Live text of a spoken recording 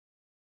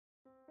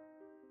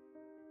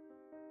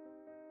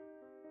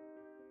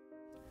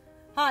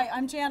Hi,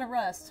 I'm Jana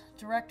Rust,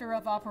 Director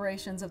of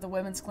Operations of the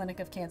Women's Clinic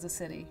of Kansas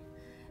City.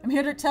 I'm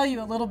here to tell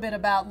you a little bit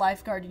about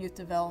Lifeguard Youth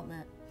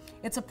Development.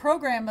 It's a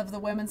program of the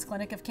Women's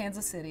Clinic of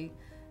Kansas City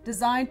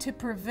designed to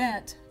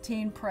prevent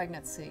teen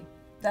pregnancy.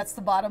 That's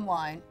the bottom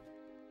line.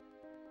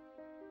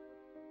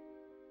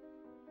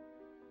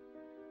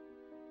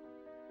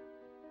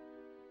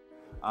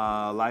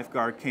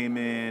 Lifeguard came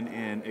in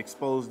and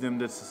exposed them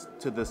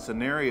to the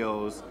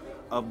scenarios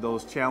of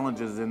those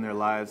challenges in their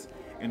lives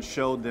and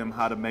showed them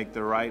how to make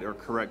the right or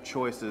correct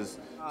choices.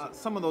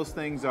 Some of those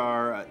things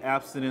are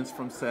abstinence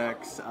from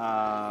sex,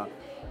 the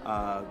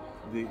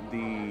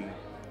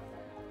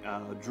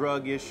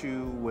drug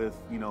issue with,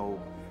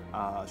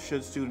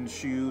 should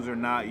students use or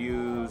not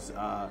use,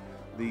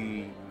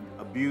 the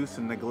abuse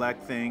and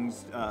neglect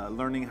things,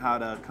 learning how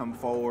to come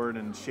forward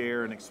and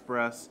share and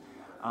express,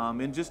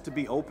 and just to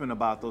be open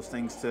about those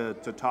things, to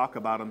talk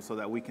about them so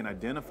that we can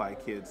identify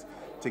kids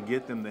to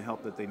get them the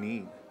help that they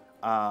need.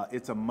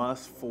 It's a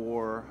must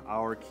for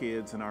our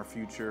kids and our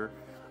future.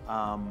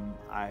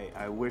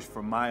 I wish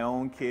for my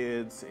own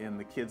kids and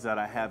the kids that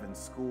I have in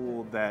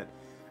school that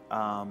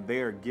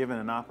they are given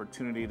an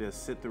opportunity to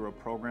sit through a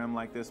program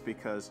like this,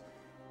 because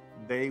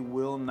they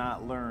will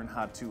not learn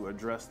how to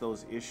address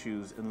those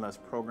issues unless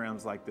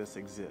programs like this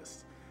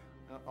exist.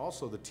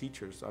 Also the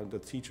teachers,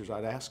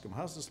 I'd ask them,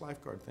 how's this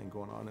lifeguard thing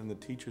going on? And the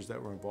teachers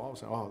that were involved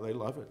said, oh, they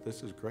love it,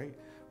 this is great.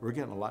 We're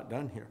getting a lot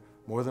done here,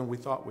 more than we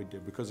thought we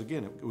did, because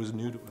again, it was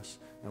new to us.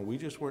 And we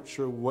just weren't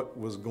sure what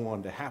was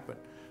going to happen.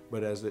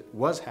 But as it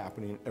was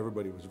happening,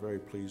 everybody was very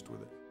pleased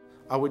with it.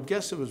 I would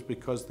guess it was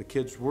because the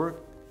kids were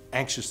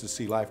anxious to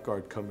see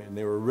Lifeguard come in.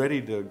 They were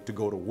ready to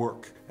go to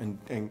work and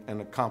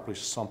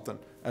accomplish something,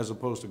 as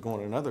opposed to going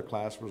to another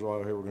class where,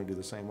 oh, hey, we're going to do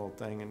the same old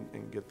thing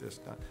and get this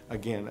done.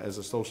 Again, as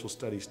a social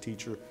studies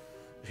teacher,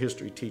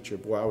 history teacher,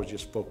 boy, I was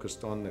just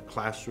focused on the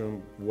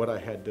classroom, what I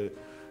had to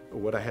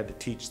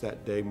teach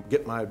that day,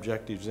 get my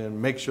objectives in,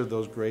 make sure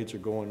those grades are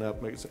going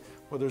up.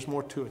 Well, there's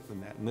more to it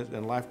than that,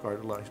 and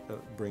Lifeguard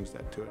brings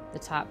that to it. The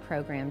top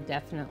program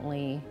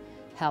definitely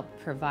helped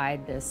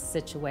provide this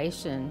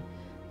situation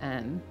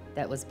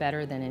that was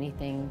better than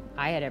anything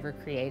I had ever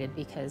created,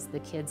 because the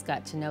kids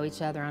got to know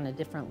each other on a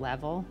different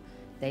level.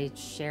 They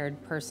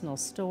shared personal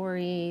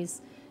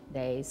stories,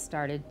 they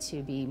started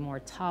to be more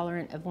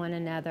tolerant of one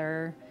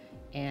another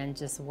and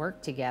just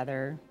work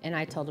together. And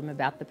I told them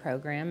about the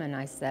program, and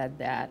I said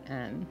that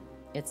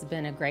it's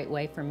been a great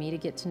way for me to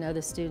get to know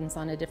the students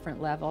on a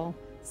different level.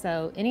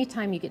 So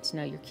anytime you get to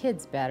know your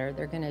kids better,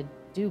 they're going to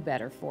do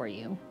better for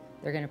you.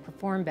 They're going to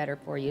perform better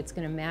for you. It's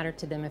going to matter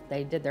to them if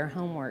they did their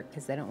homework,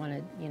 because they don't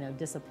want to,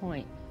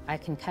 disappoint. I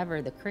can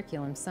cover the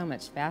curriculum so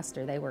much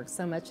faster. They work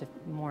so much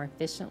more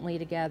efficiently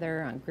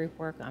together on group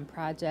work, on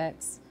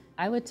projects.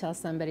 I would tell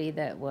somebody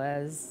that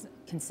was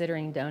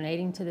considering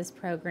donating to this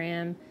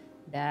program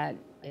that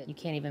you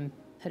can't even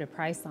put a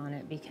price on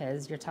it,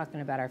 because you're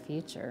talking about our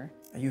future.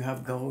 You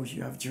have goals,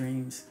 you have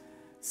dreams.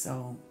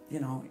 So,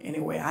 any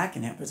way I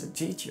can help as a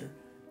teacher,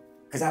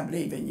 because I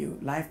believe in you.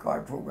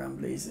 Lifeguard program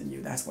believes in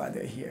you. That's why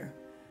they're here.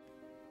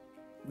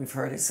 We've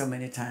heard it so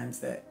many times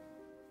that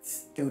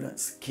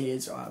students,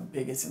 kids are our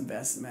biggest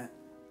investment.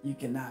 You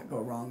cannot go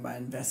wrong by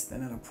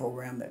investing in a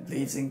program that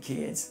believes in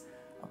kids,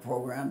 a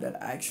program that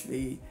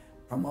actually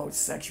promotes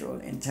sexual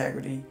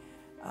integrity.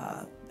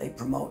 They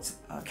promote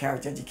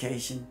character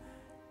education,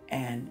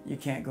 and you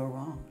can't go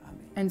wrong.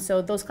 And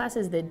so those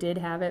classes that did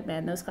have it,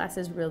 man, those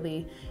classes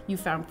really, you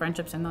found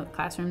friendships in the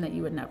classroom that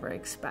you would never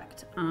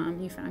expect.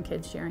 You found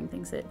kids sharing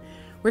things that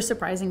were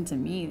surprising to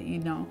me,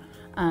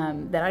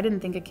 that I didn't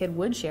think a kid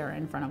would share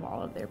in front of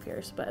all of their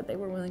peers, but they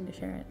were willing to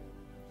share it.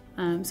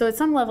 So at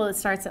some level it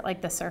starts at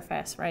like the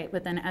surface, right?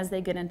 But then as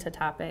they get into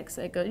topics,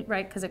 it goes,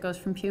 right, because it goes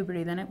from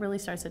puberty, then it really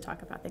starts to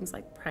talk about things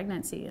like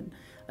pregnancy and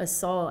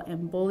assault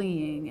and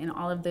bullying and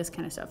all of this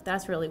kind of stuff.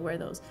 That's really where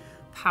those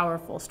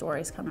powerful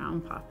stories come out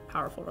and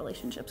powerful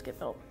relationships get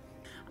built.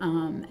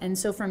 And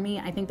so for me,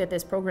 I think that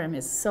this program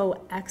is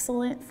so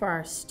excellent for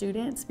our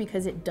students,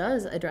 because it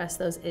does address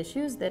those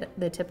issues that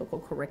the typical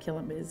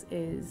curriculum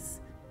is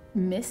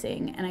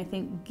missing. And I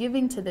think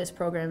giving to this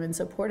program and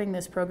supporting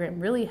this program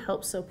really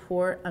helps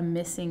support a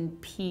missing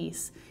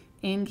piece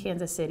in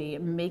Kansas City,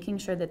 making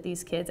sure that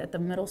these kids at the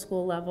middle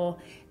school level,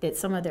 that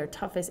some of their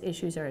toughest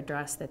issues are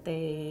addressed, that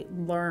they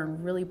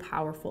learn really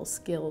powerful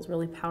skills,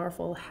 really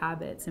powerful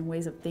habits and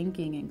ways of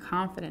thinking and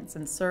confidence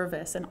and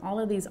service and all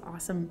of these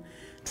awesome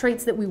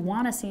traits that we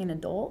want to see in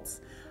adults.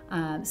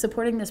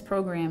 Supporting this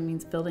program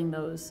means building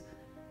those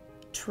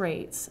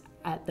traits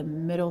at the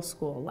middle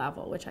school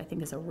level, which I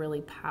think is a really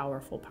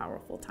powerful,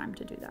 powerful time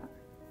to do that.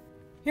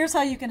 Here's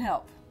how you can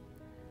help.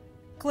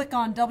 Click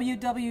on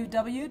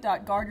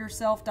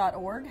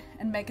www.guardyourself.org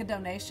and make a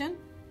donation.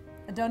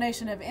 A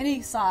donation of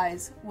any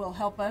size will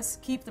help us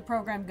keep the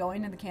program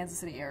going in the Kansas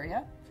City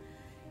area.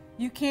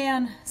 You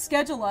can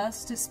schedule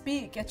us to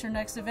speak at your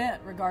next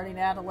event regarding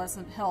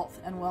adolescent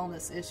health and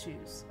wellness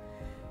issues.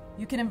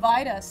 You can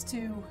invite us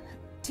to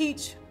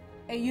teach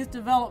a youth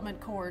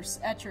development course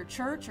at your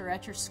church or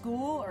at your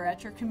school or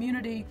at your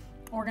community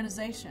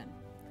organization.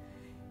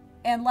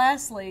 And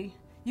lastly,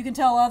 You can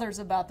tell others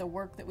about the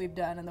work that we've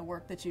done and the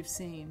work that you've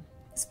seen.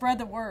 Spread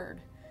the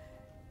word.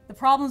 The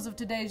problems of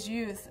today's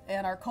youth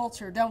and our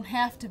culture don't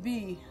have to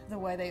be the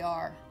way they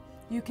are.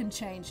 You can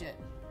change it.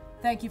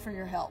 Thank you for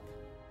your help.